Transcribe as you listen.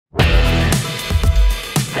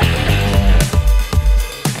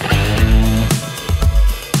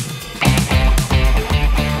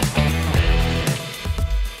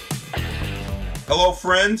Hello,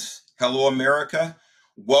 friends. Hello, America.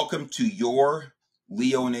 Welcome to your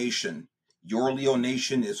Leo Nation. Your Leo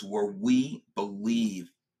Nation is where we believe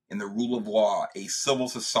in the rule of law, a civil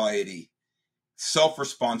society,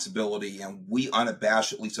 self-responsibility, and we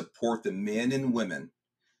unabashedly support the men and women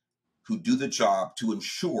who do the job to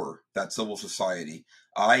ensure that civil society.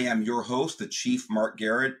 I am your host, the Chief Mark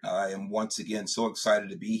Garrett. I am once again so excited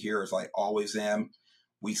to be here, as I always am.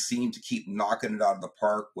 We seem to keep knocking it out of the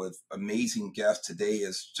park with amazing guests. Today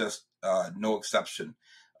is just no exception.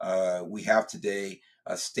 We have today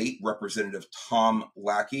State Representative Tom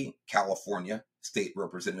Lackey, California State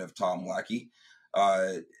Representative Tom Lackey.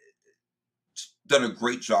 Done a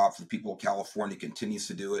great job for the people of California, continues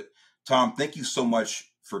to do it. Tom, thank you so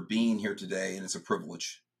much for being here today, and it's a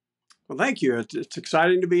privilege. Well, thank you. It's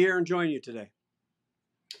exciting to be here and join you today.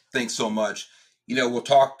 Thanks so much. You know, we'll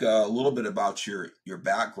talk a little bit about your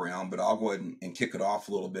background, but I'll go ahead and kick it off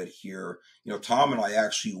a little bit here. You know, Tom and I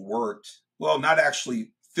actually worked, well, not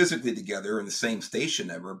actually physically together in the same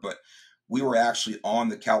station ever, but we were actually on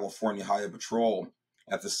the California Highway Patrol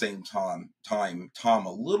at the same time. Tom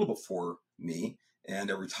a little before me and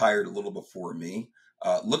retired a little before me.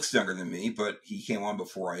 Looks younger than me, but he came on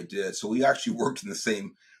before I did. So we actually worked in the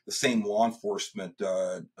same law enforcement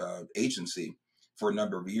agency for a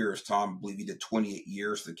number of years. Tom, I believe he did 28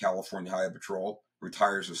 years for the California Highway Patrol,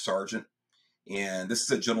 retires as sergeant. And this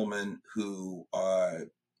is a gentleman who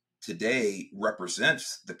today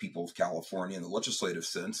represents the people of California in the legislative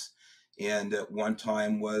sense, and at one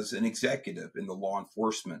time was an executive in the law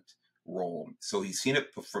enforcement role. So he's seen it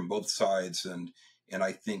from both sides, and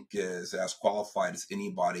I think is as qualified as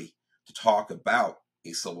anybody to talk about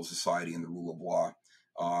a civil society and the rule of law.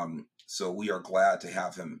 So we are glad to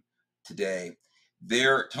have him today.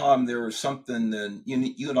 Tom, there was something that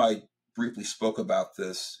you and I briefly spoke about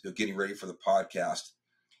this, getting ready for the podcast.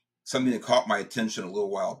 Something that caught my attention a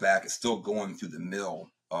little while back. It's still going through the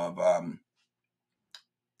mill of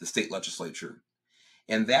the state legislature,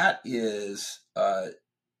 and that is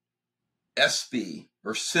SB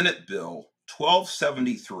or Senate Bill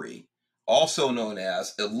 1273, also known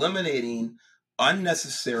as Eliminating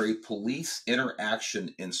Unnecessary Police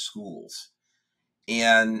Interaction in Schools.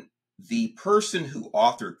 And the person who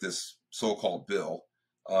authored this so-called bill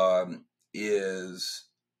is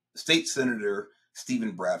State Senator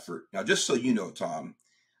Stephen Bradford. Now, just so you know, Tom,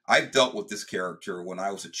 I've dealt with this character when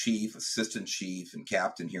I was a chief, assistant chief, and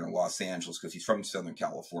captain here in Los Angeles, because he's from Southern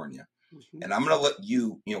California. Mm-hmm. And I'm going to let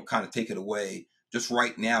you, kind of take it away just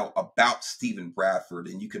right now about Stephen Bradford,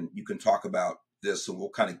 and you can talk about this, and we'll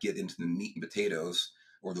kind of get into the meat and potatoes,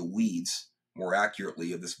 or the weeds, more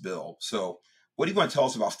accurately, of this bill. So, what do you want to tell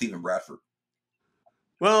us about Stephen Bradford?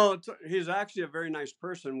 Well, he's actually a very nice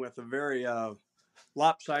person with a very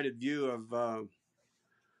lopsided view of,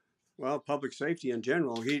 public safety in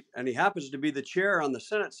general. He happens to be the chair on the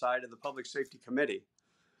Senate side of the Public Safety Committee,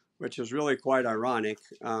 which is really quite ironic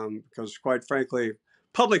because, quite frankly,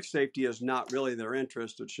 public safety is not really their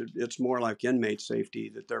interest. It's more like inmate safety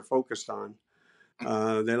that they're focused on.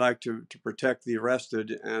 They like to protect the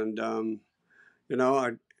arrested, and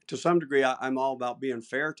to some degree, I'm all about being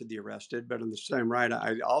fair to the arrested, but in the same right,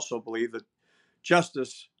 I also believe that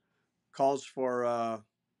justice calls for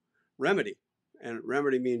remedy, and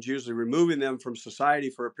remedy means usually removing them from society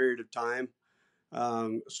for a period of time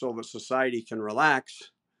so that society can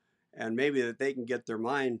relax, and maybe that they can get their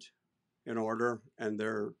mind in order and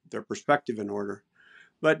their perspective in order.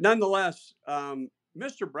 But nonetheless,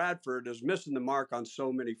 Mr. Bradford is missing the mark on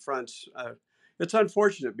so many fronts. It's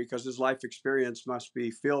unfortunate because his life experience must be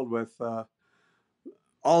filled with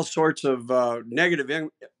all sorts of negative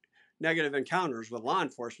encounters with law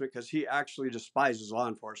enforcement, because he actually despises law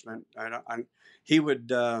enforcement. He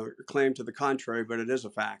would claim to the contrary, but it is a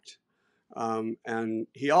fact. And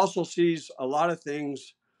he also sees a lot of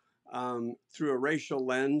things through a racial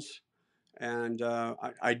lens. And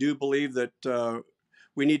I do believe that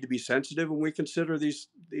we need to be sensitive when we consider these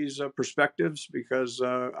perspectives, because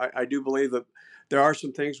I do believe that there are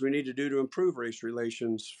some things we need to do to improve race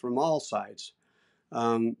relations from all sides.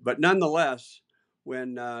 But nonetheless,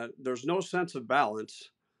 when there's no sense of balance,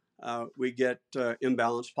 we get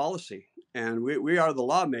imbalanced policy. And we are the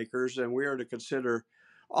lawmakers, and we are to consider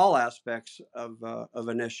all aspects of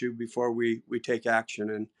an issue before we take action.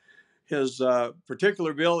 And his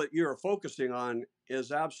particular bill that you are focusing on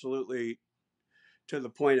is absolutely to the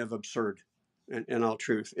point of absurd, in all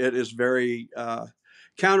truth. It is very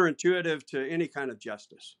counterintuitive to any kind of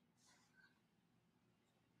justice.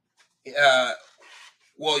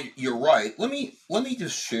 Well, you're right. Let me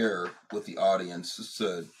just share with the audience just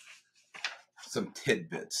some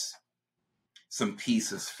tidbits, some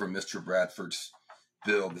pieces from Mr. Bradford's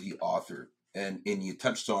bill that he authored, and you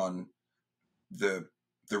touched on the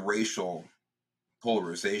racial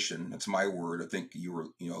polarization. That's my word. I think you were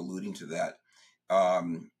alluding to that.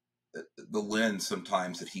 The lens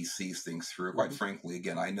sometimes that he sees things through. Quite frankly,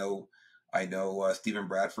 again, I know Stephen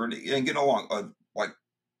Bradford and get along. Like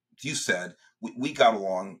you said, we got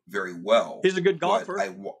along very well. He's a good golfer.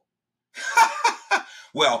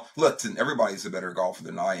 Well, listen, everybody's a better golfer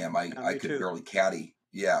than I am. I could barely caddy.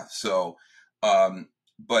 Yeah. So,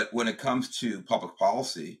 but when it comes to public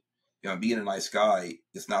policy, being a nice guy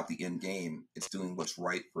is not the end game. It's doing what's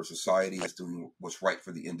right for society. It's doing what's right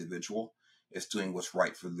for the individual. It's doing what's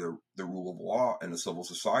right for the rule of law and the civil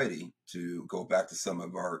society. To go back to some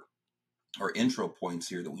of our intro points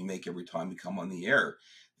here that we make every time we come on the air.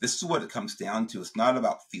 This is what it comes down to. It's not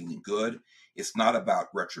about feeling good. It's not about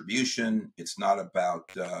retribution. It's not about,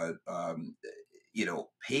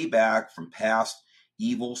 payback from past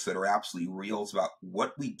evils that are absolutely real. It's about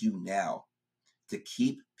what we do now to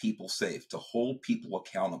keep people safe, to hold people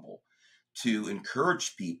accountable, to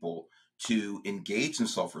encourage people to engage in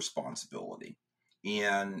self-responsibility,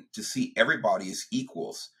 and to see everybody as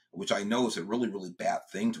equals, which I know is a really, really bad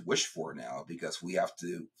thing to wish for now, because we have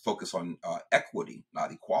to focus on equity,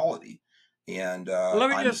 not equality. And let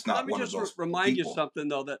me just remind you something,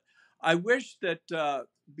 though, that I wish that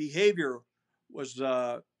behavior was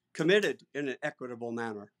committed in an equitable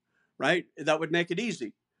manner, right? That would make it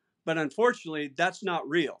easy. But unfortunately, that's not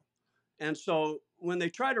real. And so when they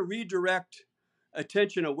try to redirect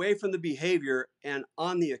attention away from the behavior and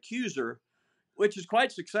on the accuser, which is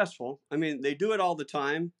quite successful. I mean, they do it all the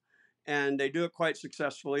time, and they do it quite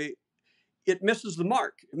successfully. It misses the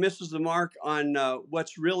mark. It misses the mark on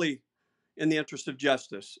what's really in the interest of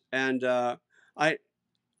justice. And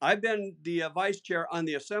I've been the vice chair on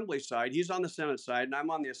the Assembly side. He's on the Senate side, and I'm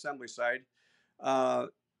on the Assembly side of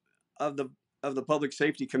the Public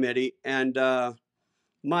Safety Committee. And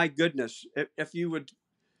my goodness, if you would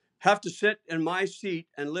have to sit in my seat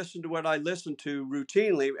and listen to what I listen to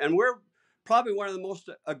routinely, and we're probably one of the most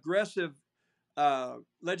aggressive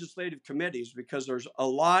legislative committees, because there's a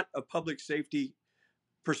lot of public safety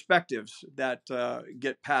perspectives that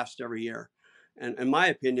get passed every year, and in my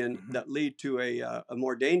opinion, that lead to a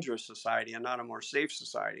more dangerous society and not a more safe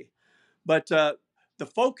society. But the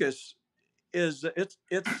focus is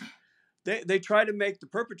they try to make the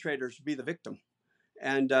perpetrators be the victim,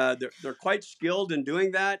 and they're quite skilled in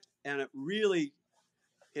doing that, and it really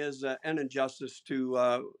is an injustice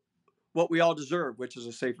to what we all deserve, which is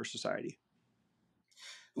a safer society.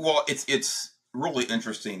 Well, it's really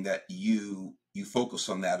interesting that you focus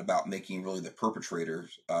on that, about making really the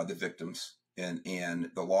perpetrators the victims,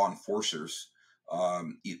 and the law enforcers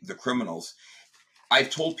the criminals. I've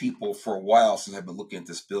told people for a while, since I've been looking at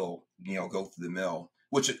this bill, go through the mill,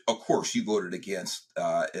 which of course you voted against,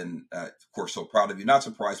 and of course, so proud of you. Not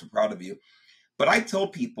surprised, but proud of you. But I tell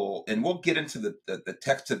people, and we'll get into the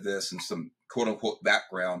text of this and some quote unquote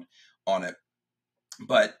background on it,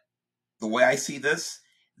 but the way I see this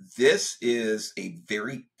is a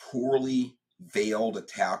very poorly veiled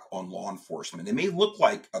attack on law enforcement. It may look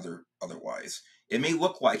like otherwise. It may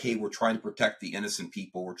look like, hey, we're trying to protect the innocent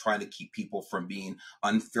people. We're trying to keep people from being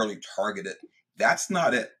unfairly targeted. That's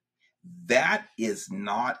not it. That is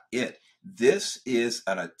not it. This is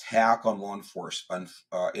an attack on law enforcement.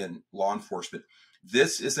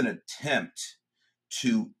 This is an attempt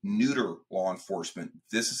to neuter law enforcement.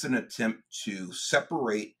 This is an attempt to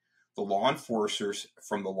separate the law enforcers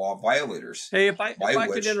from the law violators. Hey, if I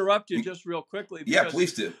could interrupt you just real quickly. Yeah,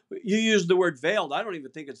 please do. You used the word veiled. I don't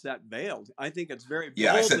even think it's that veiled. I think it's very boldly,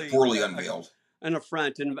 I said poorly unveiled. An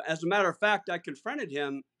affront. And as a matter of fact, I confronted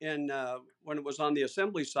him when it was on the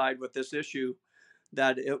Assembly side with this issue,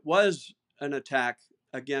 that it was an attack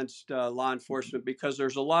against law enforcement, because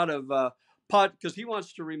there's a lot of because he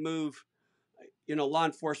wants to remove law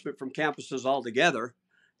enforcement from campuses altogether.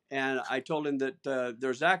 And I told him that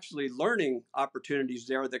there's actually learning opportunities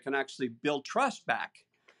there that can actually build trust back.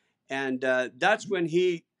 And that's when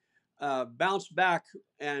he bounced back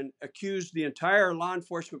and accused the entire law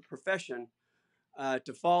enforcement profession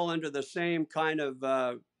to fall under the same kind of,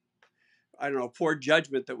 poor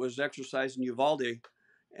judgment that was exercised in Uvalde,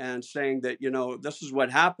 and saying that, this is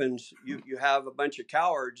what happens. You have a bunch of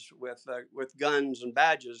cowards with guns and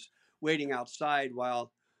badges waiting outside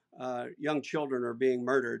while young children are being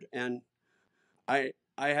murdered. And I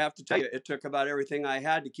have to tell you, it took about everything I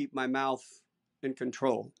had to keep my mouth in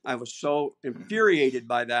control. I was so infuriated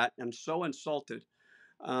by that and so insulted.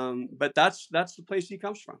 But that's the place he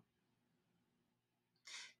comes from.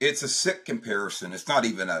 It's a sick comparison. It's not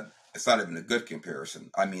even a good comparison.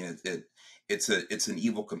 I mean, it's an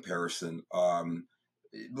evil comparison.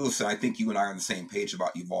 listen, I think you and I are on the same page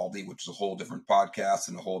about Uvalde, which is a whole different podcast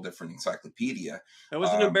and a whole different encyclopedia. It was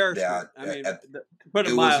an embarrassment. That I mean, at, to put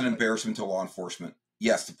it it was an mildly. embarrassment to law enforcement.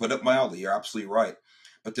 Yes, to put it mildly, you're absolutely right.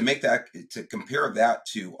 But to compare that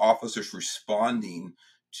to officers responding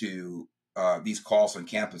to these calls on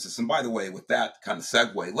campuses. And by the way, with that kind of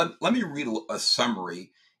segue, let me read a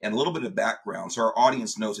summary and a little bit of background so our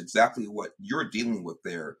audience knows exactly what you're dealing with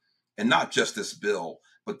there. And not just this bill,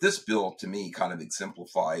 but this bill to me kind of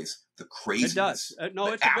exemplifies the craziness, It does. No,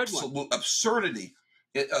 the it's a good one. absolute absurdity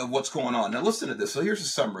of what's going on. Now listen to this. So here's a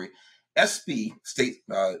summary. SB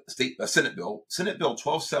Senate Bill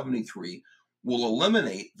 1273 will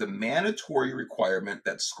eliminate the mandatory requirement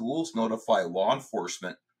that schools notify law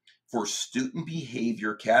enforcement for student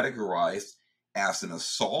behavior categorized as an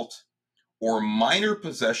assault or minor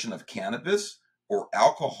possession of cannabis or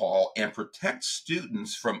alcohol, and protect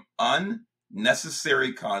students from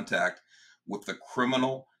unnecessary contact with the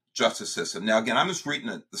criminal justice system. Now, again, I'm just reading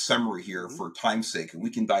the summary here for time's sake, and we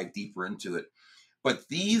can dive deeper into it. But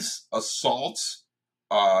these assaults,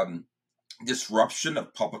 disruption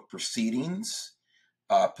of public proceedings,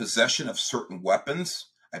 possession of certain weapons.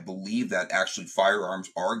 I believe that actually firearms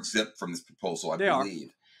are exempt from this proposal, I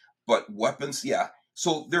believe. But weapons, yeah.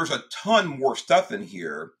 So there's a ton more stuff in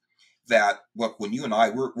here that, look, when you and I,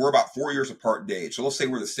 we're about 4 years apart in age. So let's say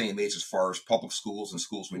we're the same age as far as public schools and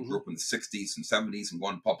schools we grew up in the 60s and 70s and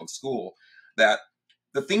going to public school, that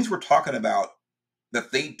the things we're talking about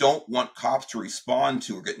that they don't want cops to respond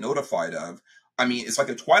to or get notified of, I mean, it's like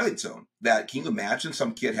a Twilight Zone. That, can you imagine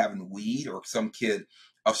some kid having weed or some kid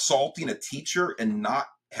assaulting a teacher and not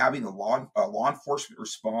having the law enforcement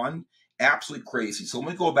respond? Absolutely crazy. So let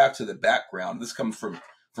me go back to the background. This comes from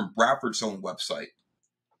Bradford's own website.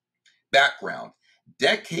 Background.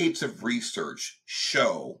 Decades of research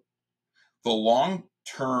show the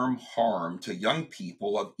long-term harm to young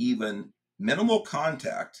people of even minimal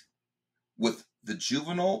contact with the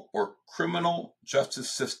juvenile or criminal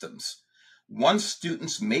justice systems. Once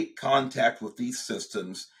students make contact with these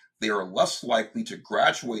systems, they are less likely to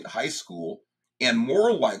graduate high school and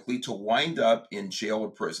more likely to wind up in jail or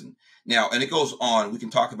prison. Now, and it goes on, we can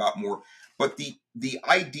talk about more, but the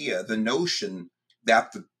idea, the notion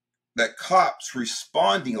that that cops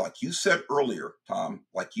responding, like you said earlier, Tom,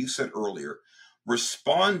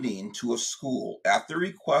 responding to a school at the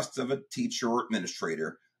request of a teacher or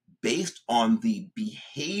administrator based on the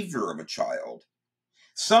behavior of a child,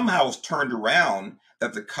 somehow is turned around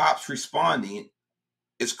that the cops responding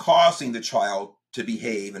is causing the child to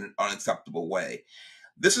behave in an unacceptable way.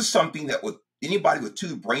 This is something that anybody with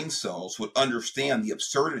two brain cells would understand the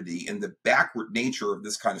absurdity and the backward nature of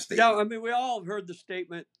this kind of statement. Yeah, I mean, we all have heard the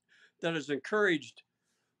statement that is encouraged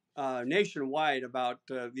nationwide about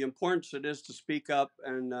the importance it is to speak up,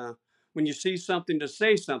 and when you see something, to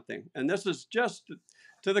say something. And this is just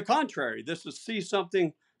to the contrary. This is see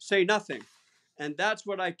something, say nothing. And that's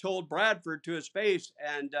what I told Bradford to his face,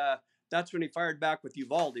 and that's when he fired back with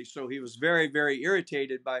Uvalde. So he was very, very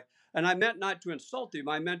irritated by, and I meant not to insult him.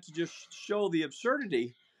 I meant to just show the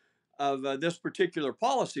absurdity of this particular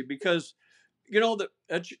policy, because it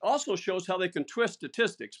also shows how they can twist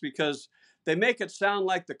statistics, because they make it sound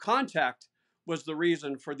like the contact was the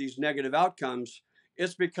reason for these negative outcomes.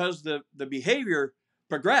 It's because the behavior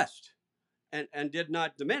progressed and did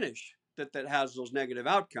not diminish that has those negative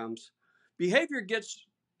outcomes. Behavior gets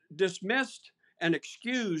dismissed and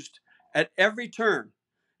excused at every turn.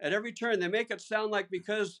 At every turn, they make it sound like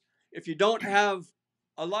because if you don't have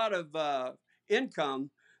a lot of income,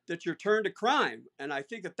 that you're turned to crime. And I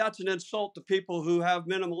think that that's an insult to people who have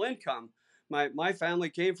minimal income. My family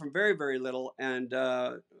came from very, very little, and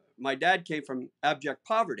my dad came from abject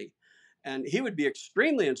poverty. And he would be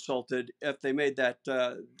extremely insulted if they made that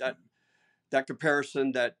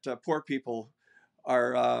comparison that poor people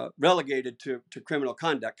are relegated to criminal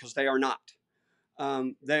conduct, because they are not.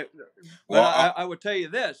 I would tell you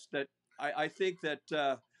this, that I think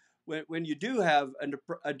that when you do have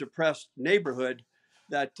a depressed neighborhood,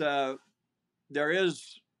 that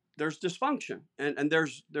there's dysfunction and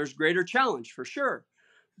there's greater challenge for sure.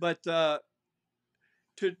 But to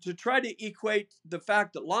try to equate the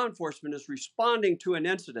fact that law enforcement is responding to an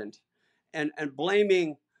incident and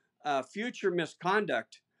blaming future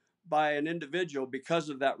misconduct by an individual because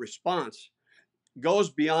of that response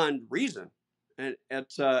goes beyond reason. And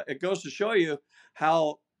it goes to show you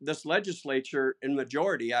how this legislature in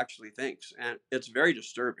majority actually thinks. And it's very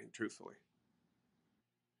disturbing, truthfully.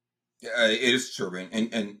 It is disturbing.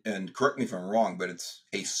 And correct me if I'm wrong, but it's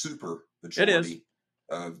a super majority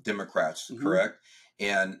of Democrats, correct?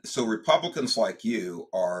 And so Republicans like you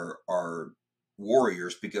are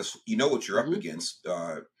warriors, because you know what you're up Mm-hmm. against,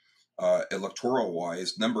 electoral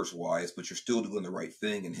wise, numbers wise, but you're still doing the right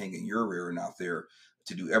thing and hanging your rear end out there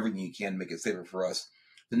to do everything you can to make it safer for us.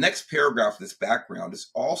 The next paragraph of this background is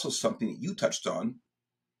also something that you touched on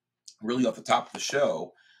really off the top of the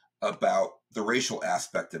show about the racial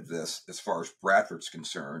aspect of this as far as Bradford's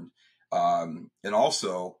concerned. And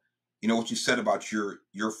also, you know, what you said about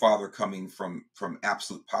your father coming from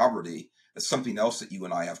absolute poverty. That's something else that you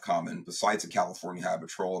and I have common, besides the California Highway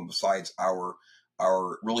Patrol and besides our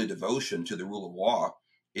really devotion to the rule of law.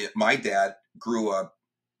 My dad grew up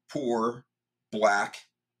poor, black,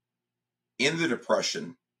 in the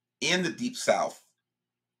Depression, in the Deep South,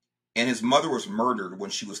 and his mother was murdered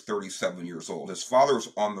when she was 37 years old. His father was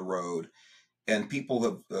on the road, and people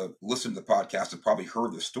have listened to the podcast have probably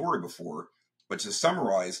heard this story before. But to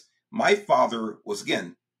summarize, my father was,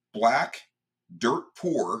 again, black, dirt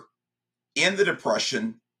poor, in the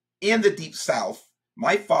Depression, in the Deep South.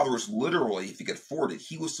 My father was literally, if he could afford it,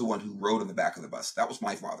 he was the one who rode in the back of the bus. That was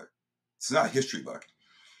my father. It's not a history book.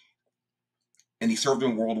 And he served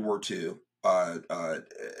in World War II.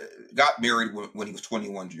 Got married when he was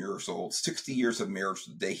 21 years old. 60 years of marriage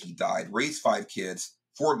to the day he died. Raised 5 kids,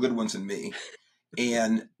 4 good ones and me,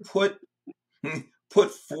 and put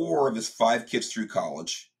 4 of his 5 kids through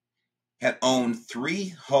college. Had owned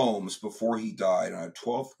 3 homes before he died on a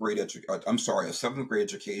 7th grade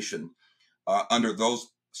education. Under those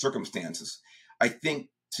circumstances, I think,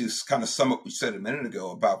 to kind of sum up what you said a minute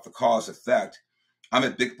ago about the cause effect, I'm a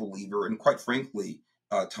big believer, and quite frankly,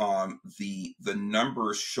 Tom, the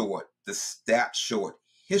numbers show it, the stats show it,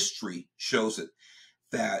 history shows it,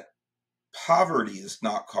 that poverty does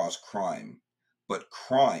not cause crime, but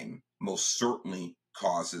crime most certainly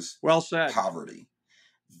causes Well said. poverty.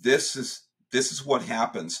 This is what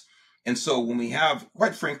happens. And so when we have,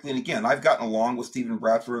 quite frankly, and again, I've gotten along with Stephen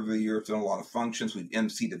Bradford over the years, done a lot of functions, we've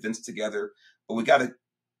emceed events together, but we got to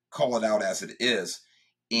call it out as it is.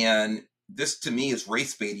 And this, to me, is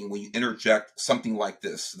race baiting when you interject something like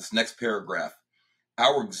this next paragraph.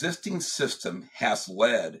 Our existing system has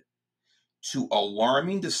led to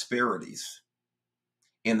alarming disparities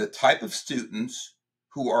in the type of students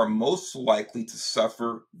who are most likely to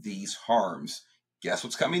suffer these harms. Guess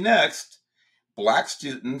what's coming next? Black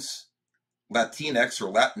students, Latinx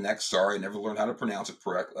or Latinx, sorry, I never learned how to pronounce it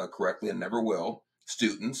correctly and never will,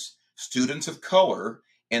 students of color,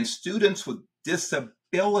 and students with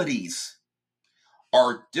disabilities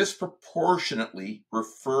are disproportionately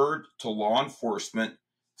referred to law enforcement,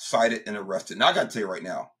 cited, and arrested. Now, I got to tell you right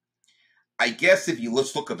now, I guess if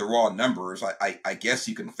let's look at the raw numbers, I guess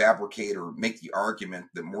you can fabricate or make the argument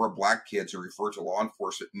that more black kids are referred to law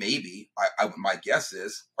enforcement. Maybe, my guess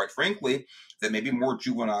is, quite frankly, that maybe more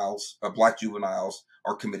juveniles, black juveniles,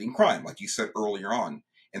 are committing crime, like you said earlier on.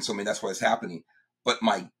 And so, I mean, that's why it's happening. But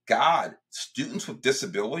my God, students with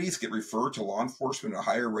disabilities get referred to law enforcement at a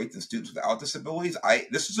higher rate than students without disabilities.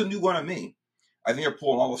 This is a new one on me. I think they're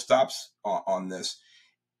pulling all the stops on this.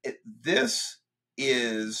 This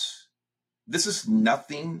is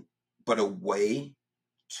nothing but a way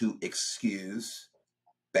to excuse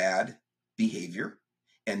bad behavior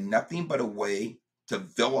and nothing but a way to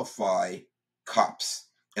vilify cops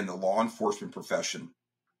in the law enforcement profession.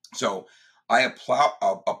 So I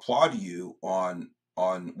applaud you on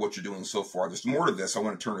what you're doing so far. There's more to this. I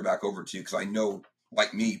want to turn it back over to you because I know,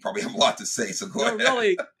 like me, you probably have a lot to say. So go ahead.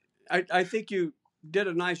 Really, I think you did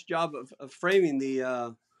a nice job of framing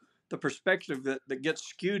the perspective that gets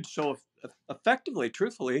skewed so effectively,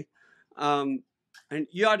 truthfully. And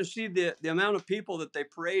you ought to see the amount of people that they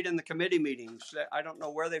parade in the committee meetings. I don't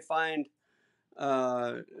know where they find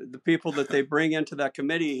the people that they bring into that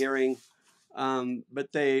committee hearing,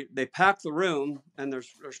 but they pack the room, and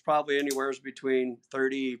there's probably anywhere between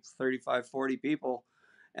 30, 35, 40 people,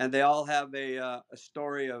 and they all have a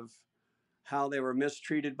story of how they were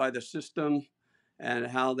mistreated by the system, and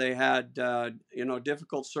how they had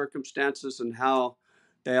difficult circumstances, and how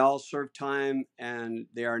they all served time, and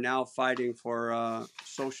they are now fighting for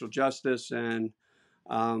social justice. And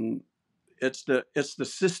it's the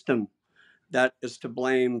system that is to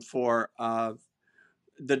blame for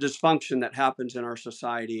the dysfunction that happens in our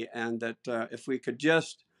society, and that if we could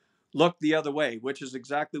just look the other way, which is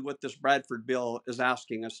exactly what this Bradford bill is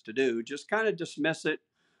asking us to do, just kind of dismiss it.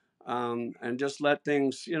 And just let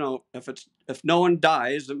things, if no one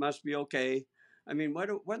dies, it must be okay. I mean, what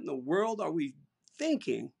in the world are we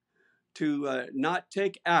thinking to not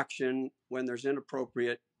take action when there's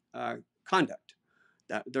inappropriate conduct?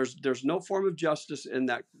 That there's no form of justice in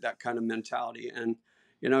that kind of mentality. And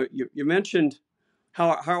you mentioned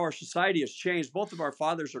how our society has changed. Both of our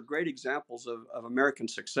fathers are great examples of American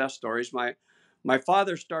success stories. My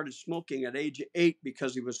father started smoking at age 8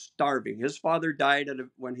 because he was starving. His father died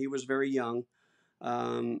when he was very young,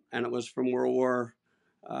 and it was from World War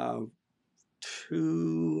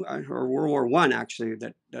II or World War I, actually,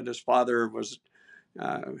 that his father was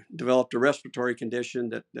developed a respiratory condition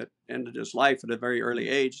that ended his life at a very early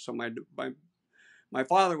age. So my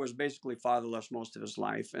father was basically fatherless most of his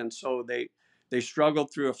life, and so they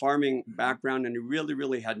struggled through a farming background, and he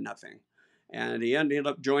really had nothing. And he ended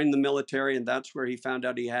up joining the military, and that's where he found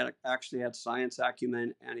out he actually had science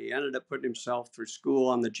acumen, and he ended up putting himself through school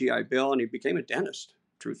on the GI Bill, and he became a dentist,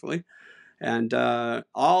 truthfully, and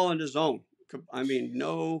all on his own. I mean,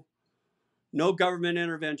 no government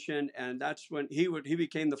intervention, and that's when he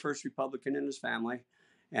became the first Republican in his family.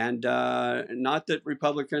 And not that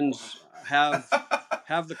Republicans have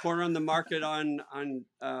the corner on the market on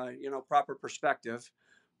proper perspective,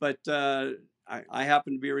 but I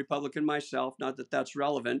happen to be a Republican myself. Not that that's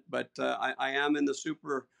relevant, but I am in the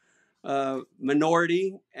super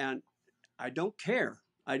minority, and I don't care.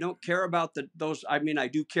 I don't care about those. I mean, I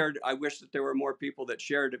do care. I wish that there were more people that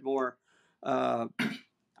shared it more. I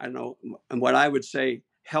don't know, and what I would say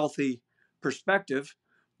healthy perspective,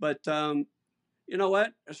 but you know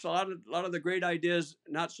what? It's a lot of the great ideas,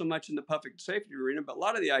 not so much in the public safety arena, but a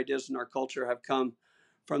lot of the ideas in our culture have come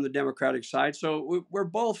from the Democratic side. So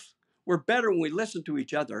we're better when we listen to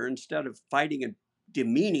each other instead of fighting and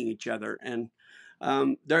demeaning each other. And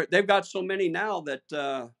they've got so many now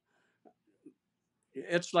that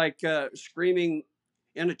it's like screaming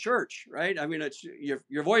in a church, right? I mean, it's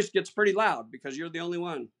your voice gets pretty loud because you're the only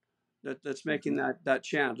one that's making that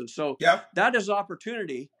chant. And so that is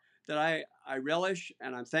opportunity that I relish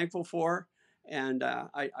and I'm thankful for. And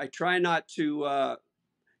I try not to,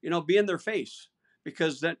 be in their face,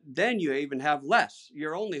 because then you even have less.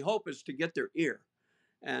 Your only hope is to get their ear.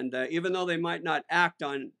 And even though they might not act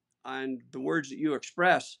on the words that you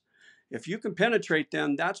express, if you can penetrate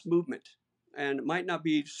them, that's movement. And it might not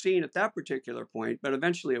be seen at that particular point, but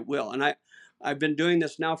eventually it will. And I've been doing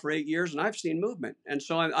this now for 8 years, and I've seen movement. And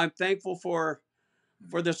so I'm thankful for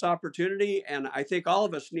this opportunity. And I think all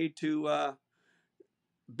of us need to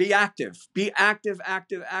be active,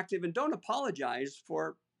 and don't apologize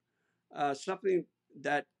for something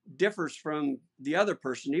that differs from the other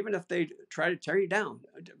person, even if they try to tear you down.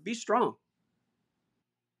 Be strong.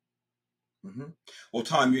 Well,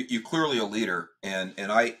 Tom, you're clearly a leader, and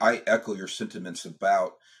I echo your sentiments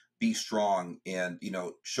about be strong and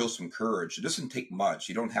show some courage. It doesn't take much.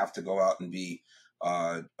 You don't have to go out and be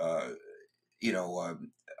uh, uh,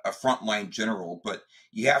 a frontline general, but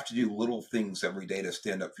you have to do little things every day to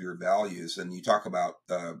stand up for your values. And you talk about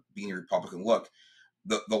being a Republican. Look,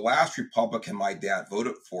 the last Republican my dad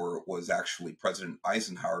voted for was actually President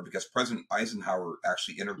Eisenhower, because President Eisenhower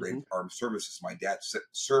actually integrated armed services. My dad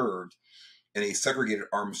served in a segregated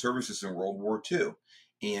armed services in World War II.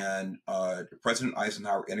 And President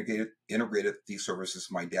Eisenhower integrated these services.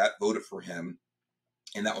 My dad voted for him.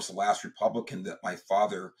 And that was the last Republican that my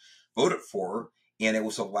father voted for. And it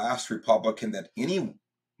was the last Republican that anyone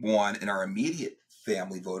in our immediate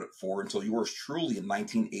family voted for until yours truly in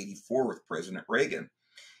 1984 with President Reagan.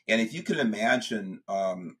 And if you can imagine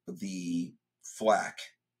the flack,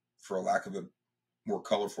 for lack of a more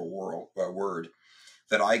colorful word,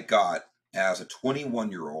 that I got as a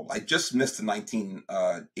 21-year-old. I just missed the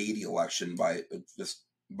 1980 election by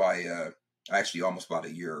actually almost about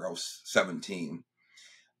a year. I was 17.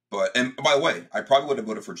 And by the way, I probably would have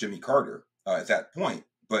voted for Jimmy Carter at that point.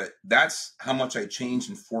 But that's how much I changed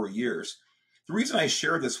in 4 years. The reason I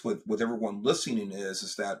share this with everyone listening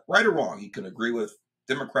is that, right or wrong, you can agree with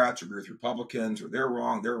Democrats, or agree with Republicans, or they're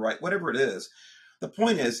wrong, they're right, whatever it is. The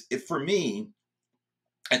point is, for me,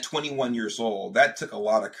 at 21 years old, that took a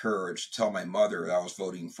lot of courage to tell my mother that I was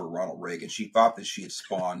voting for Ronald Reagan. She thought that she had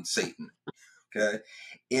spawned Satan. Okay.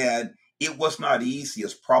 And it was not easy.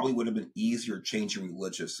 It probably would have been easier changing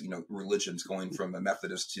religions, going from a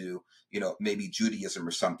Methodist to, maybe Judaism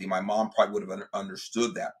or something. My mom probably would have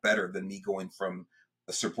understood that better than me going from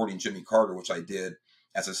supporting Jimmy Carter, which I did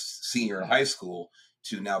as a senior in high school,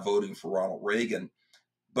 to now voting for Ronald Reagan.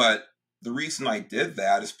 But the reason I did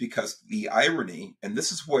that is because the irony, and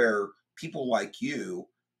this is where people like you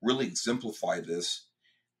really exemplify this,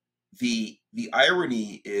 the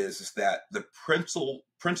irony is that the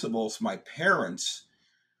principles my parents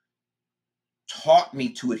taught me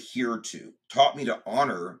to adhere to, taught me to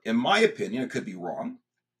honor, in my opinion, it could be wrong,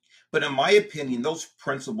 but in my opinion, those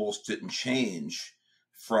principles didn't change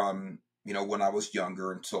from when I was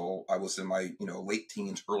younger until I was in my late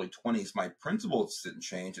teens, early 20s. My principles didn't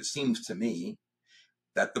change. It seems to me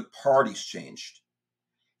that the parties changed.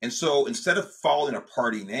 And so instead of following a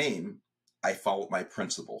party name, I followed my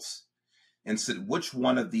principles and said, which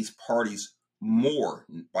one of these parties more,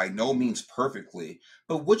 by no means perfectly,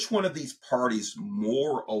 but which one of these parties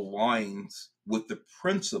more aligns with the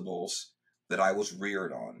principles that I was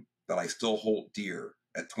reared on, that I still hold dear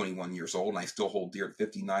at 21 years old, and I still hold dear at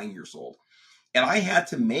 59 years old. And I had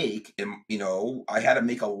to make,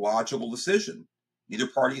 a logical decision. Neither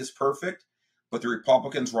party is perfect, but the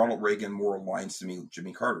Republicans, Ronald Reagan, more aligns to me with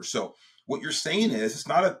Jimmy Carter. So what you're saying is it's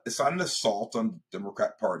not an assault on the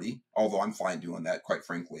Democrat Party, although I'm fine doing that, quite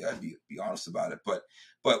frankly. I'd be honest about it.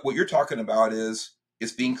 But what you're talking about is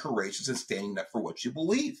being courageous and standing up for what you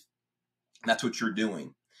believe. And that's what you're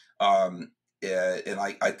doing. And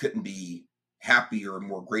I couldn't be happier and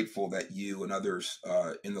more grateful that you and others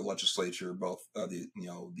in the legislature, both the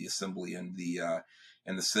Assembly and the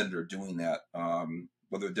Senate, are doing that.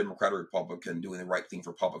 Whether Democrat or Republican, doing the right thing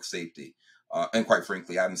for public safety. And quite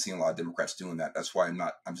frankly, I haven't seen a lot of Democrats doing that. That's why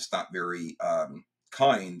I'm just not very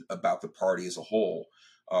kind about the party as a whole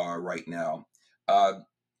right now.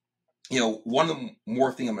 One of the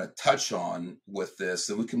more thing I'm going to touch on with this,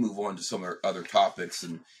 and we can move on to some other topics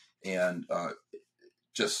and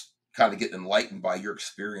just kind of get enlightened by your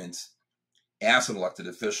experience as an elected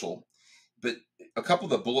official. But a couple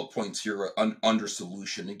of the bullet points here are under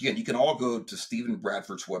solution. Again, you can all go to Stephen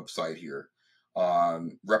Bradford's website here,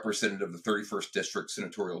 representative of the 31st District,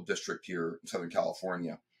 Senatorial District here in Southern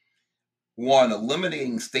California. 1,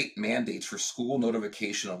 eliminating state mandates for school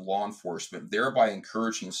notification of law enforcement, thereby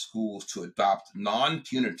encouraging schools to adopt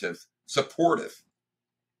non-punitive, supportive,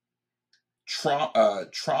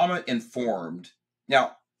 trauma-informed.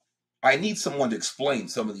 Now, I need someone to explain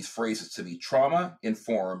some of these phrases to me.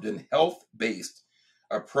 Trauma-informed and health-based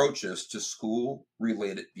approaches to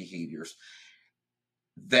school-related behaviors.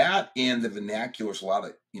 That in the vernacular is a lot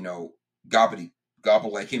of,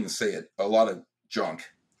 gobble, I can't even say it, a lot of junk.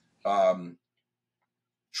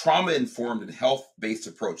 Trauma-informed and health-based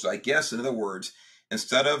approaches. I guess, in other words,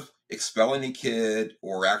 instead of expelling a kid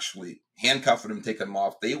or actually handcuffing him, taking him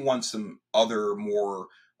off, they want some other more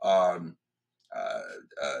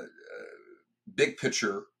big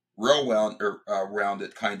picture,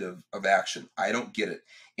 rounded kind of action. I don't get it.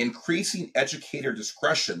 Increasing educator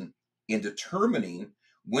discretion in determining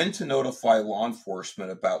when to notify law enforcement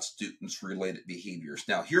about students-related behaviors.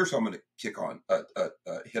 Now, here's how I'm going to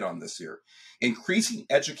hit on this here. Increasing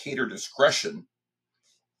educator discretion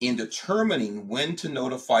in determining when to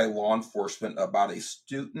notify law enforcement about a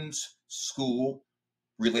student's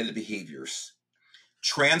school-related behaviors.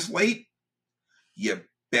 Translate, you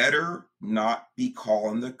better not be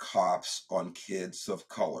calling the cops on kids of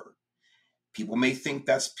color. People may think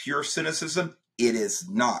that's pure cynicism. It is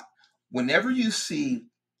not. Whenever you see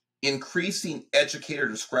increasing educator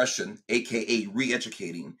discretion, aka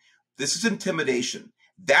re-educating, this is intimidation.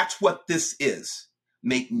 That's what this is.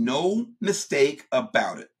 Make no mistake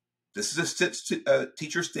about it. This is to sit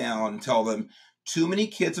teachers down and tell them, too many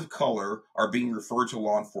kids of color are being referred to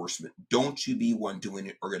law enforcement. Don't you be one doing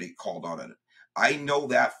it or getting called out on it. I know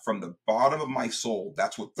that from the bottom of my soul.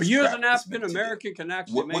 That's what this you as an African American can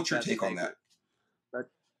actually make what's your take statement on that?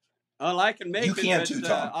 Well, I can make you it, can but too,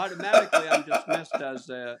 Tom. automatically I'm dismissed as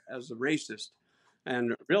a racist,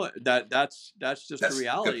 and really that's just the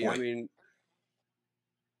reality. I mean,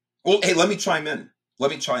 well, hey, let me chime in.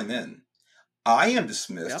 I am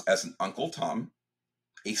dismissed as an Uncle Tom,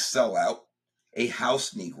 a sellout, a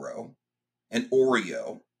house Negro, an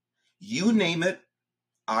Oreo. You name it,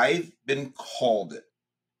 I've been called it.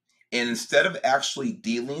 And instead of actually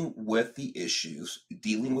dealing with the issues,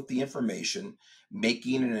 dealing with the information,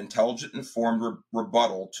 making an intelligent, informed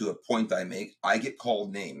rebuttal to a point I make, I get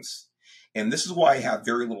called names. And this is why I have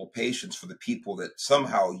very little patience for the people that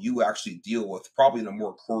somehow you actually deal with, probably on a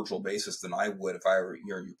more cordial basis than I would if I were in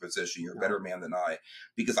your position. You're a better man than I,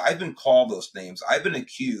 because I've been called those names. I've been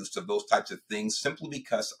accused of those types of things simply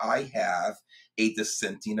because I have a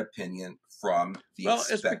dissenting opinion from the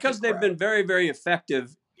it's because they've been very, very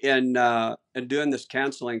effective in doing this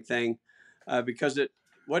canceling thing, because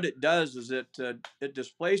what it does is it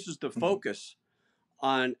displaces the focus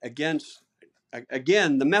on again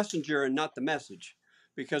the messenger and not the message,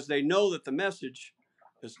 because they know that the message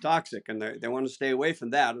is toxic and they want to stay away from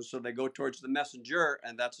that, and so they go towards the messenger,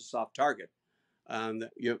 and that's a soft target.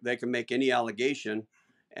 They can make any allegation,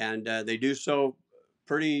 and they do so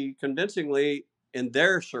pretty convincingly in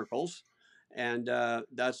their circles, and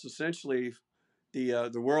that's essentially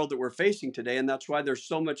the world that we're facing today. And that's why there's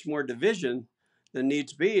so much more division than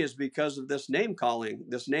needs be, is because of this name calling.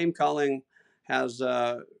 This name calling has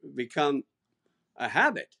become a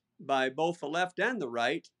habit by both the left and the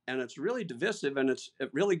right, and it's really divisive, and it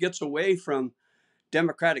really gets away from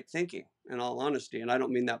democratic thinking. in all honesty. And I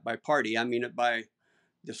don't mean that by party. I mean it by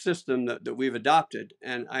the system that we've adopted.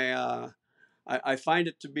 And I find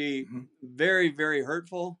it to be very, very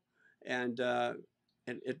hurtful. And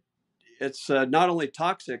it's not only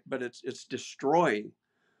toxic, but it's destroying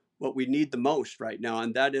what we need the most right now.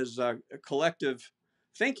 And that is a collective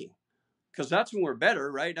thinking, because that's when we're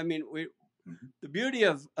better, right? I mean, the beauty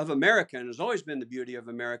of America, and has always been the beauty of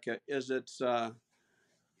America, is its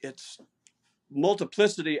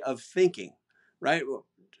multiplicity of thinking, right?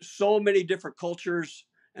 So many different cultures,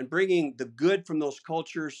 and bringing the good from those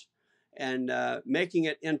cultures and making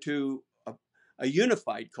it into a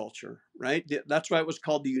unified culture, right? That's why it was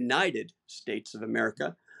called the United States of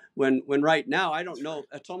America. When right now, I don't know,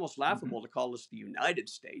 it's almost laughable to call us the United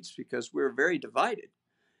States, because we're very divided.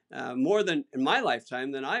 More than in my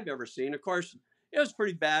lifetime than I've ever seen. Of course, it was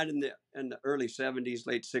pretty bad in the early 70s,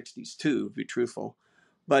 late 60s too, to be truthful.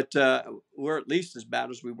 But we're at least as bad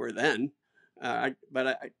as we were then.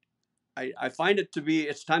 But I find it to be,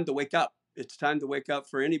 it's time to wake up. It's time to wake up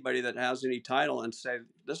for anybody that has any title and say,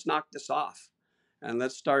 let's knock this off. And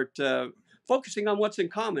let's start focusing on what's in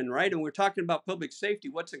common, right? And we're talking about public safety.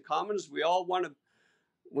 What's in common is we all want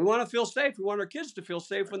to feel safe. We want our kids to feel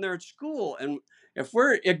safe when they're at school. And if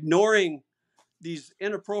we're ignoring these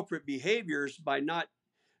inappropriate behaviors by not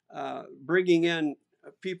bringing in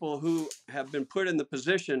people who have been put in the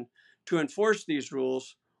position to enforce these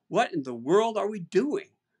rules, what in the world are we doing?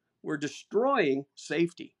 We're destroying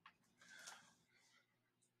safety.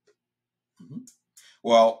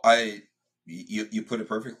 Well, you put it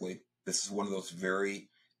perfectly. This is one of those very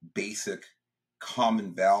basic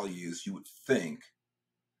common values you would think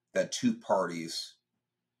that two parties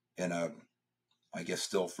in a, I guess,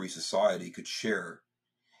 still free society could share.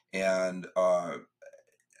 And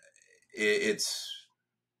it's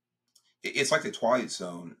like the Twilight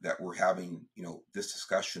Zone that we're having, this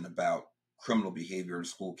discussion about criminal behavior in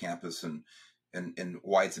school campus and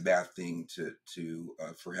why it's a bad thing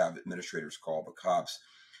for have administrators call the cops.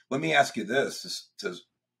 Let me ask you this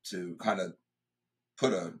to kind of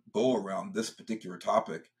put a bow around this particular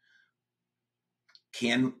topic.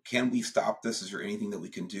 Can we stop this? Is there anything that we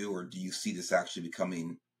can do, or do you see this actually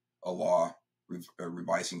becoming a law,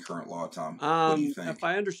 revising current law, Tom? What do you think? If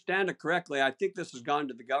I understand it correctly, I think this has gone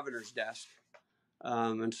to the governor's desk,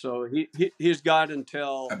 and so he's got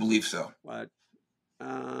until, I believe so.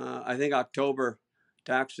 I think October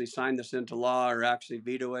to actually sign this into law or actually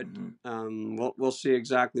veto it. We'll see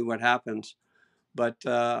exactly what happens, but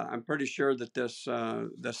I'm pretty sure that this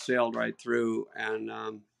sailed right through. And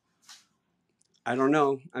I don't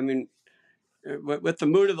know. I mean, with the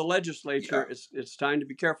mood of the legislature, it's time to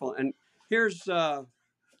be careful. And here's another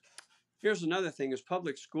thing: is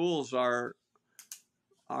public schools are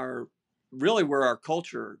really where our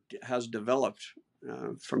culture has developed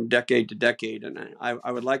from decade to decade, and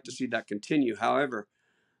I would like to see that continue. However,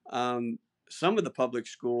 some of the public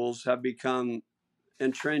schools have become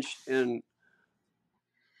entrenched in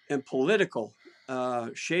political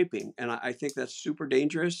shaping, and I think that's super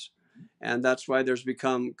dangerous. And that's why there's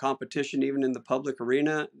become competition even in the public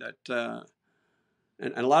arena. That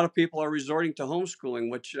and a lot of people are resorting to homeschooling,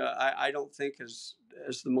 which I don't think is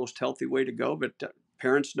the most healthy way to go. But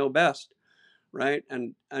parents know best, right?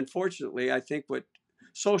 And unfortunately, I think what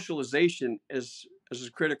socialization is as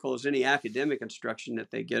critical as any academic instruction that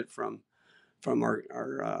they get from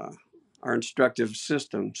our instructive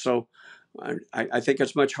system. So I think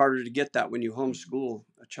it's much harder to get that when you homeschool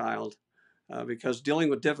a child, because dealing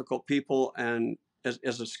with difficult people and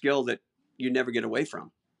is a skill that you never get away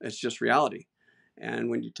from. It's just reality. And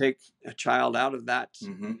when you take a child out of that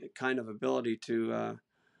kind of ability to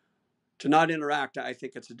not interact, I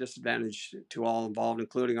think it's a disadvantage to all involved,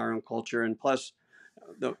 including our own culture. And plus,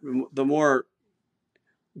 the more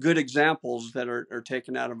good examples that are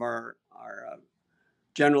taken out of our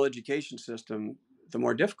general education system, the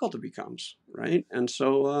more difficult it becomes, right? And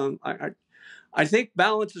so I think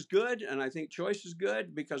balance is good, and I think choice is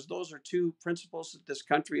good, because those are two principles that this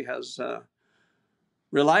country has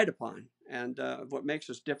relied upon, and what makes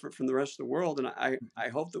us different from the rest of the world. And I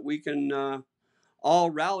hope that we can all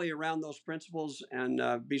rally around those principles and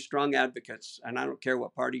be strong advocates. And I don't care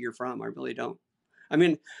what party you're from. I really don't. I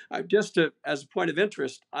mean, as a point of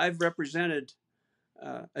interest, I've represented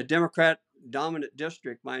a Democrat dominant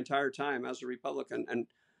district my entire time as a Republican, and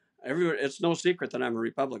it's no secret that I'm a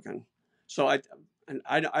Republican. So I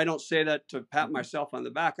don't say that to pat myself on the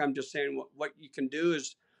back. I'm just saying what you can do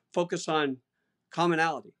is focus on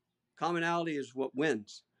commonality. Commonality is what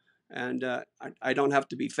wins. And I don't have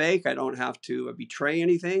to be fake. I don't have to betray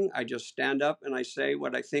anything. I just stand up and I say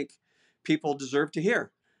what I think people deserve to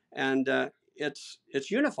hear. And it's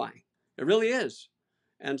unifying. It really is.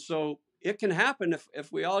 And so it can happen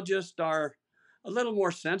if we all just are a little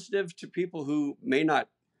more sensitive to people who may not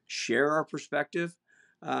share our perspective.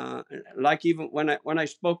 Like even when I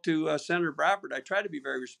spoke to Senator Bradford, I tried to be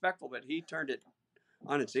very respectful, but he turned it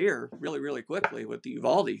on its ear really, really quickly with the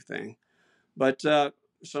Uvalde thing. But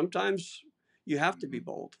sometimes you have to be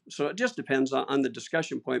bold. So it just depends on the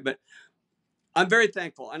discussion point. But I'm very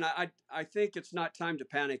thankful, and I think it's not time to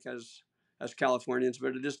panic as Californians,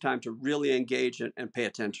 but it is time to really engage and pay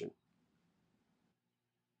attention.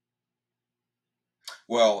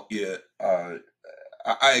 Well, yeah,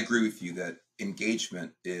 I agree with you that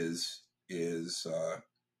engagement is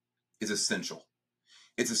essential.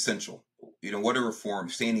 It's essential. You know, whatever form,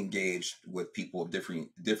 staying engaged with people of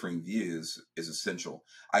differing views is essential.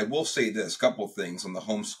 I will say this: a couple of things on the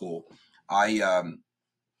homeschool. I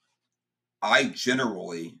I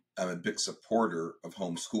generally am a big supporter of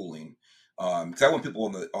homeschooling because I want people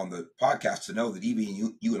on the podcast to know that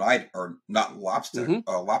even you and I are not lockstep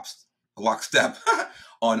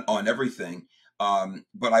on everything.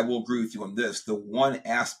 But I will agree with you on this. The one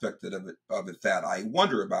aspect of it that I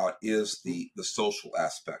wonder about is the social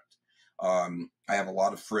aspect. I have a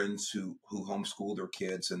lot of friends who homeschool their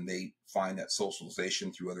kids, and they find that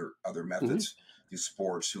socialization through other methods, through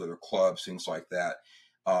sports, through other clubs, things like that.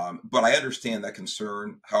 But I understand that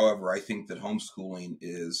concern. However, I think that homeschooling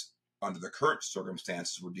is, under the current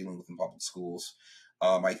circumstances we're dealing with in public schools,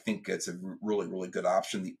 I think it's a really, really good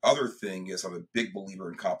option. The other thing is I'm a big believer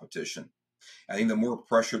in competition. I think the more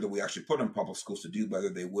pressure that we actually put on public schools to do better,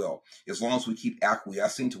 they will. As long as we keep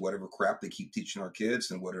acquiescing to whatever crap they keep teaching our kids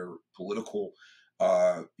and whatever political,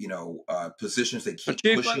 positions they keep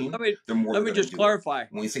Chief, pushing, let me just clarify.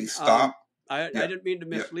 When we say stop, I didn't mean to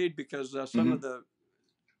mislead because some of the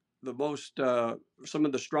most some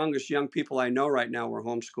of the strongest young people I know right now were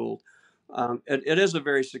homeschooled. It is a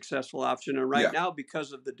very successful option, and right now,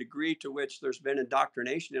 because of the degree to which there's been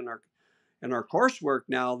indoctrination in our coursework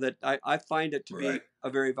now, that I find it to be a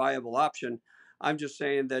very viable option. I'm just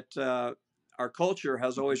saying that our culture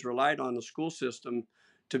has always relied on the school system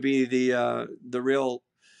to be the real,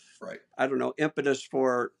 I don't know, impetus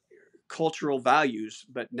for cultural values.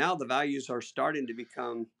 But now the values are starting to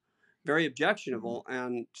become very objectionable,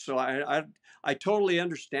 and so I totally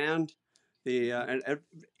understand and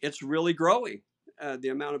it's really growing. The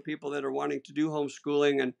amount of people that are wanting to do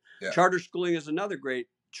homeschooling, and charter schooling is another great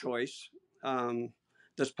choice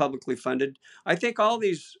that's publicly funded. I think all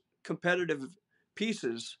these competitive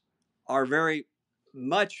pieces are very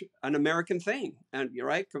much an American thing, and you're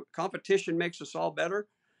right. Competition makes us all better,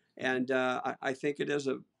 and I think it's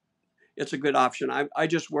a good option. I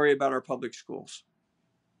just worry about our public schools.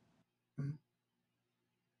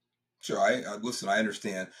 Sure. I listen. I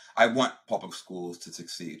understand. I want public schools to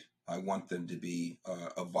succeed. I want them to be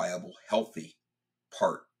a viable, healthy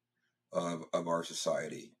part of our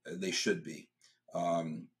society. They should be.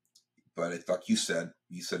 But it's like you said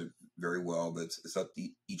it very well. That it's up to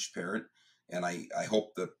each parent, and I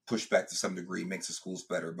hope the pushback to some degree makes the schools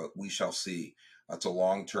better. But we shall see. It's a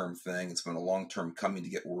long-term thing. It's been a long-term coming to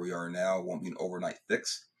get where we are now. It won't be an overnight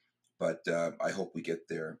fix, but I hope we get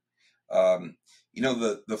there.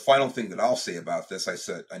 The final thing that I'll say about this, I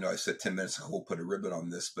know I said 10 minutes ago we'll put a ribbon on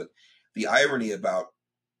this, but the irony about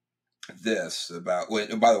this, and by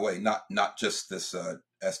the way, not just this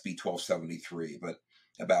SB 1273, but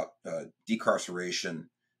about decarceration,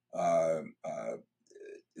 the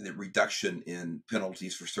reduction in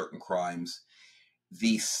penalties for certain crimes,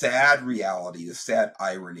 the sad reality, the sad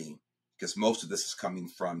irony, because most of this is coming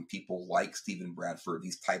from people like Stephen Bradford,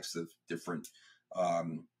 these types of different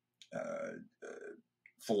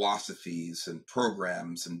philosophies and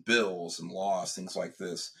programs and bills and laws, things like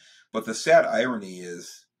this. But the sad irony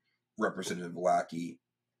is, Representative Lackey,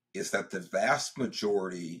 is that the vast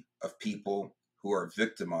majority of people who are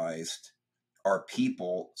victimized are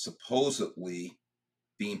people supposedly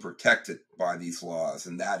being protected by these laws,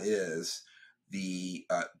 and that is the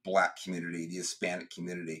Black community, the Hispanic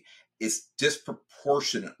community. It's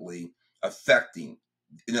disproportionately affecting,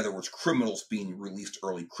 in other words, criminals being released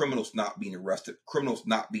early, criminals not being arrested, criminals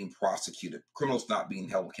not being prosecuted, criminals not being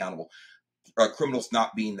held accountable, criminals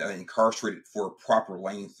not being incarcerated for a proper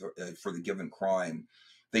length for the given crime.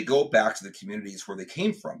 They go back to the communities where they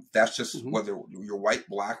came from. That's just whether you're white,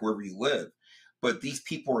 Black, wherever you live. But these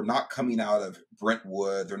people are not coming out of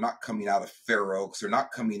Brentwood. They're not coming out of Fair Oaks. They're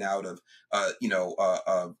not coming out of,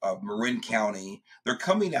 of Marin County. They're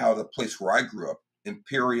coming out of the place where I grew up,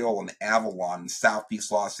 Imperial and Avalon,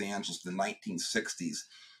 Southeast Los Angeles, in the 1960s.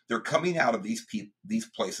 They're coming out of these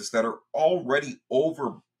places that are already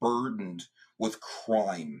overburdened with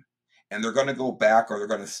crime. and they're going to go back, or they're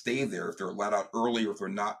going to stay there if they're let out early, or if they're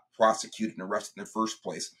not prosecuted and arrested in the first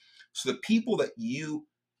place. So the people that you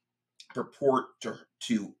purport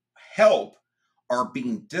to help are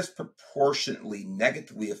being disproportionately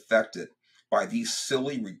negatively affected by these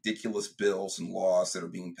silly, ridiculous bills and laws that are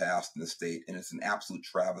being passed in the state. And it's an absolute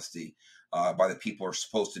travesty by the people who are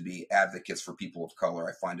supposed to be advocates for people of color.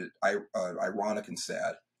 I find it ironic and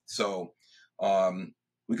sad. So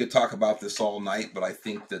we could talk about this all night, but I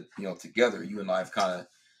think that, together, you and I have kind of,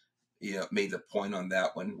 made the point on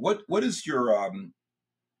that one. What is your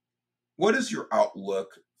outlook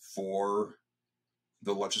for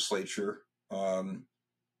the legislature,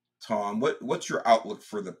 Tom? What's your outlook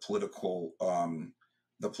for the political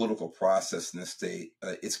process in the state?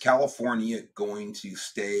 Is California going to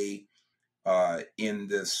stay in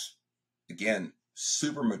this, again,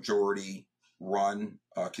 supermajority run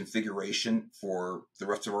configuration for the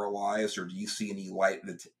rest of our lives, or do you see any light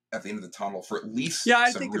at the end of the tunnel for at least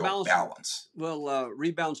I some think real balance? Will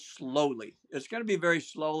rebound slowly. It's going to be very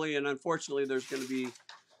slowly, and unfortunately, there's going to be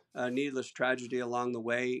needless tragedy along the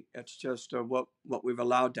way. It's just what we've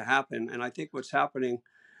allowed to happen. And I think what's happening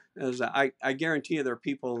is I guarantee you there are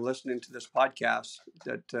people listening to this podcast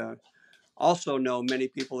that also know many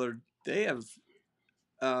people that they have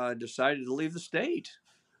decided to leave the state,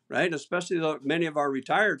 right? Especially though many of our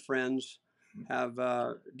retired friends have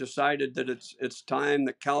decided that it's time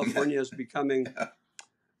that California is becoming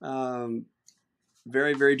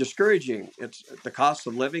very, very discouraging. It's the cost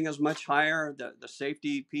of living is much higher. The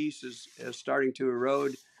safety piece is starting to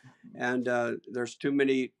erode, and there's too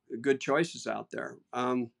many good choices out there.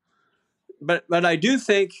 But I do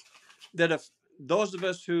think that if those of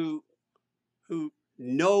us who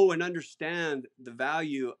know and understand the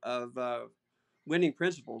value of winning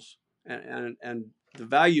principles and the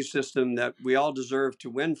value system that we all deserve to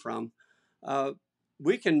win from,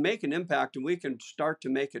 we can make an impact, and we can start to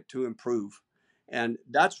make it to improve. And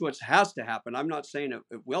that's what has to happen. I'm not saying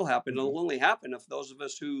it will happen. It'll only happen if those of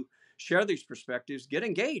us who share these perspectives get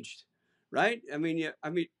engaged, right? I mean,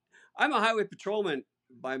 I'm a highway patrolman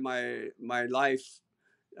by my life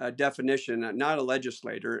definition, not a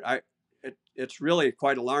legislator. It's really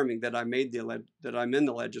quite alarming that I'm in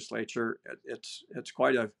the legislature. It's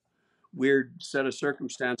quite a weird set of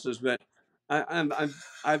circumstances, but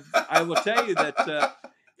I will tell you that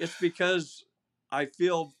it's because I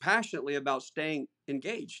feel passionately about staying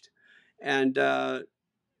engaged, and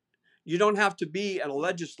you don't have to be a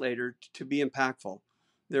legislator to be impactful.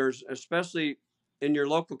 There's, especially in your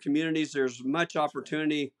local communities, there's much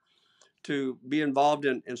opportunity to be involved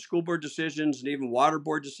in school board decisions and even water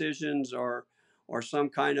board decisions, or some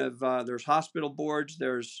kind of there's hospital boards,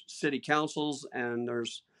 there's city councils, and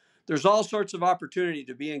there's all sorts of opportunity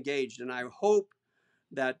to be engaged. And I hope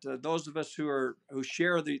that those of us who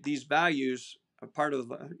share these values, a part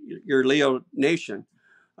of your Leo Nation,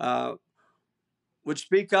 would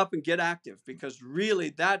speak up and get active, because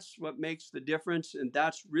really that's what makes the difference, and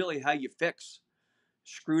that's really how you fix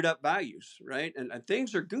screwed up values, right? And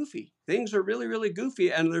things are goofy. Things are really, really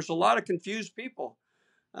goofy, and there's a lot of confused people.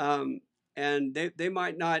 And they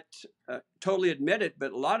might not totally admit it,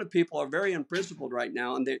 but a lot of people are very unprincipled right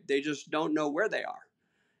now, and they just don't know where they are.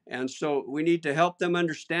 And so we need to help them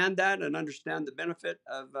understand that, and understand the benefit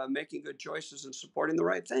of making good choices and supporting the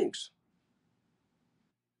right things.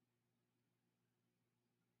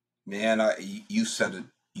 Man, you said it.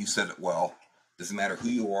 You said it well. Doesn't matter who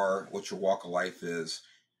you are, what your walk of life is,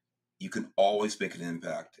 you can always make an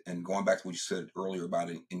impact. And going back to what you said earlier about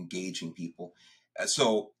engaging people.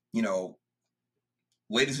 So,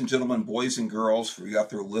 ladies and gentlemen, boys and girls, for you out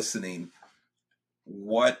there listening,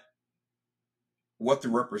 what the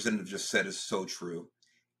representative just said is so true.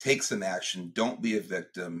 Take some action. Don't be a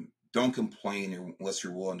victim. Don't complain unless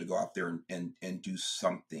you're willing to go out there and do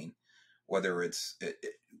something. Whether it's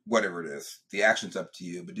whatever it is, the action's up to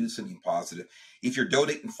you, but do something positive. If you're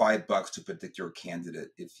donating $5 to a particular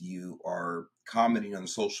candidate, if you are commenting on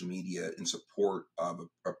social media in support of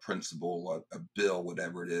a principle, a bill,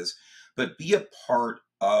 whatever it is, but be a part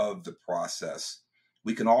of the process.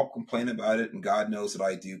 We can all complain about it, and God knows that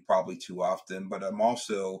I do probably too often, but I'm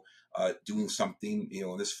also doing something,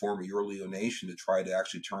 in this form of your Leo Nation, to try to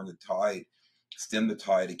actually turn the tide, stem the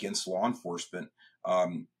tide against law enforcement.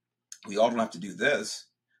 We all don't have to do this,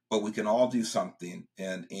 but we can all do something.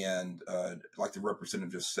 And like the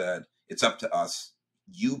representative just said, it's up to us.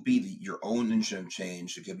 You be your own engine of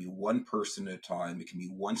change. It can be one person at a time. It can be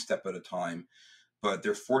one step at a time. But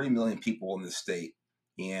there's 40 million people in the state,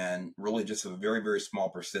 and really just a very, very small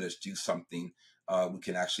percentage do something. We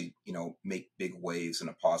can actually, make big waves in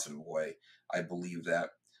a positive way. I believe that.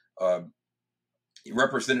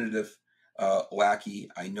 Representative Lackey,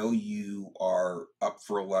 I know you are up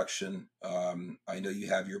for election. I know you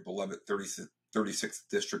have your beloved 36th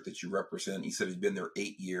district that you represent. You said you've been there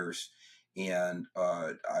 8 years, and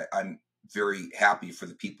I'm very happy for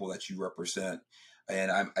the people that you represent.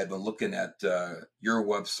 And I've been looking at your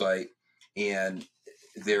website, and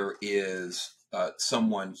there is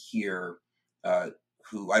someone here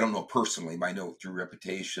who I don't know personally, but I know through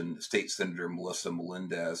reputation, State Senator Melissa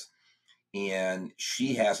Melendez, and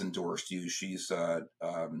she has endorsed you. She's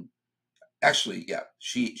actually, yeah,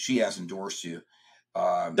 she has endorsed you.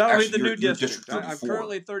 That'll be Actually, the new you're district. District I'm 34,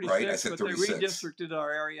 currently right? I 36, said but they 36. redistricted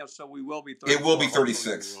our area, so we will be It will 34. be Hopefully we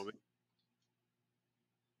 36. will be.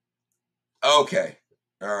 Okay,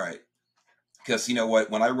 all right. Because you know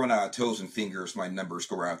what, when I run out of toes and fingers, my numbers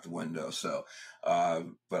go out the window. So,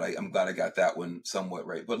 but I'm glad I got that one somewhat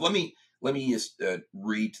right. But let me just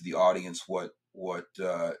read to the audience what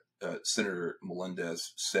Senator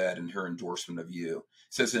Melendez said in her endorsement of you. It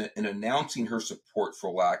says, in announcing her support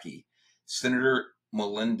for Lackey, Senator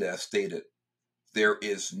Melendez stated, "There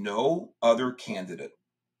is no other candidate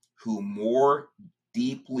who more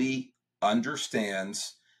deeply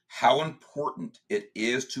understands how important it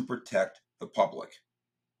is to protect the public.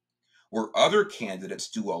 Where other candidates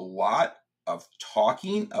do a lot of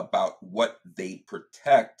talking about what they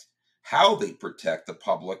protect, how they protect the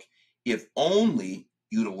public, if only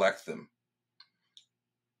you'd elect them.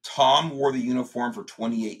 Tom wore the uniform for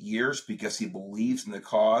 28 years because he believes in the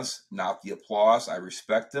cause, not the applause. I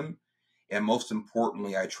respect him, and most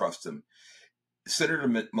importantly, I trust him." Senator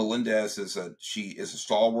Melendez is a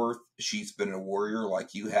stalwart. She's been a warrior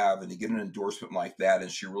like you have, and to get an endorsement like that,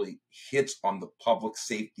 and she really hits on the public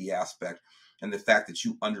safety aspect and the fact that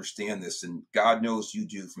you understand this, and God knows you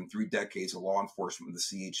do from 3 decades of law enforcement with the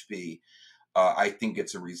CHP. I think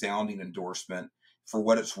it's a resounding endorsement. For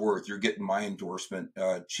what it's worth, you're getting my endorsement.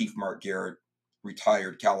 Chief Mark Garrett,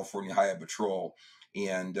 retired California Highway Patrol,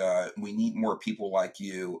 and we need more people like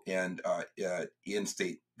you and in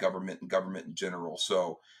state government and government in general.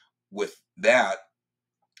 So with that,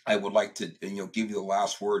 I would like to give you the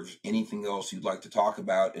last word. Anything else you'd like to talk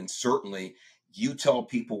about, and certainly you tell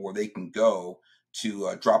people where they can go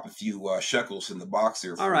to drop a few shekels in the box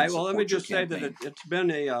there. All right. Well, let me just say that it's been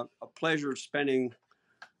a pleasure spending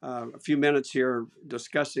a few minutes here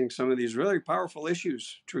discussing some of these really powerful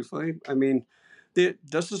issues. Truthfully, I mean,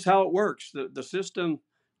 this is how it works. The system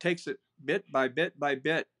takes it bit by bit by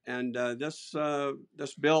bit, and this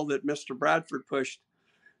bill that Mr. Bradford pushed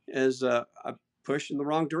is a push in the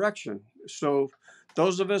wrong direction. So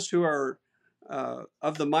those of us who are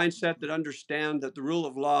of the mindset that understand that the rule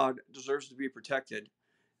of law deserves to be protected,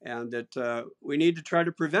 and that we need to try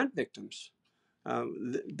to prevent victims.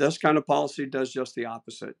 This kind of policy does just the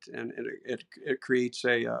opposite, and it creates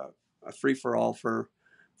a free for all for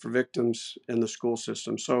victims in the school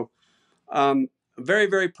system. So I'm very,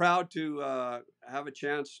 very proud to have a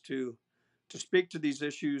chance to speak to these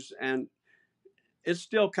issues, and it's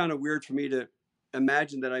still kind of weird for me to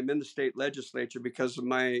imagine that I'm in the state legislature because of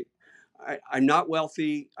I'm not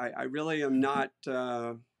wealthy. I really am not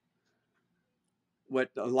what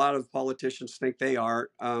a lot of politicians think they are.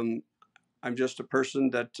 I'm just a person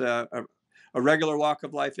that a regular walk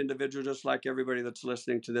of life individual, just like everybody that's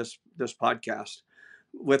listening to this podcast,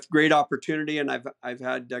 with great opportunity, and I've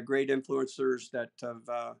had great influencers that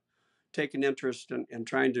have taken interest in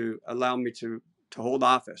trying to allow me to hold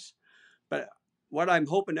office. But what I'm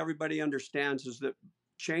hoping everybody understands is that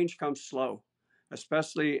change comes slow,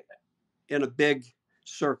 especially in a big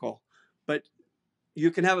circle. But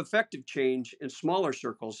you can have effective change in smaller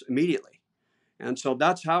circles immediately. And so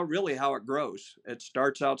that's how it grows. It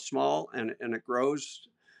starts out small and it grows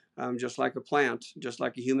just like a plant, just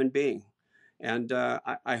like a human being. And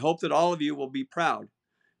I hope that all of you will be proud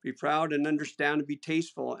and understand and be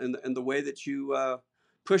tasteful in the way that you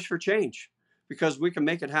push for change, because we can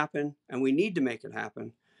make it happen and we need to make it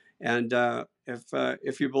happen. And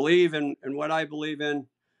if you believe in what I believe in,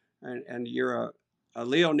 and you're a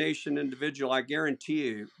Leo Nation individual, I guarantee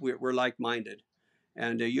you we're like-minded.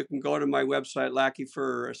 And you can go to my website,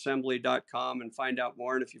 lackeyforassembly.com, and find out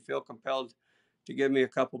more. And if you feel compelled to give me a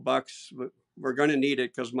couple bucks, we're going to need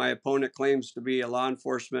it, because my opponent claims to be a law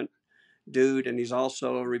enforcement dude, and he's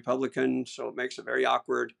also a Republican, so it makes it very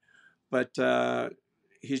awkward. But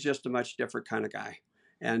he's just a much different kind of guy.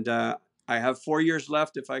 And I have 4 years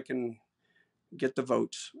left if I can get the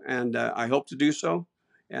votes, and I hope to do so.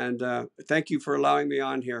 And thank you for allowing me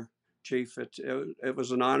on here, Chief. It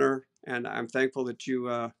was an honor, and I'm thankful that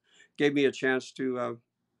you gave me a chance to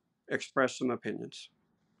express some opinions.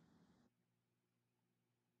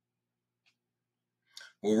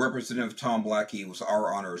 Well, Representative Tom Lackey, it was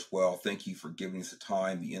our honor as well. Thank you for giving us the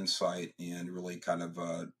time, the insight, and really kind of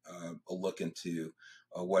a look into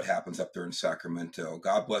what happens up there in Sacramento.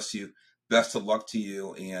 God bless you. Best of luck to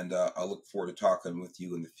you, and I look forward to talking with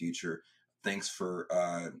you in the future. Thanks for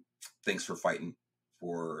fighting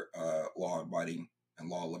for law-abiding and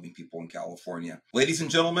law-loving people in California. Ladies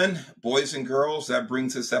and gentlemen, boys and girls, that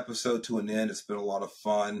brings this episode to an end. It's been a lot of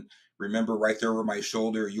fun. Remember, right there over my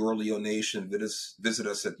shoulder, Your Leo Nation. Visit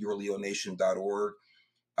us at yourleonation.org.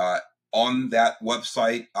 On that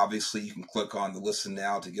website, obviously, you can click on the Listen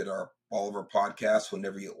Now to get all of our podcasts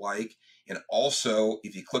whenever you like. And also,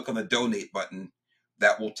 if you click on the Donate button,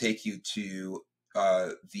 that will take you to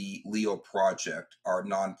the Leo Project, our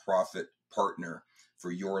nonprofit partner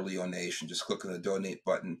for Your Leo Nation. Just click on the Donate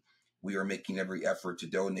button. We are making every effort to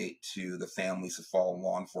donate to the families of fallen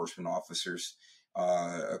law enforcement officers,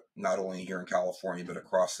 not only here in California, but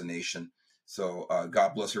across the nation. So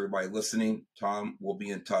God bless everybody listening. Tom, we'll be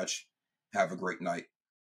in touch. Have a great night.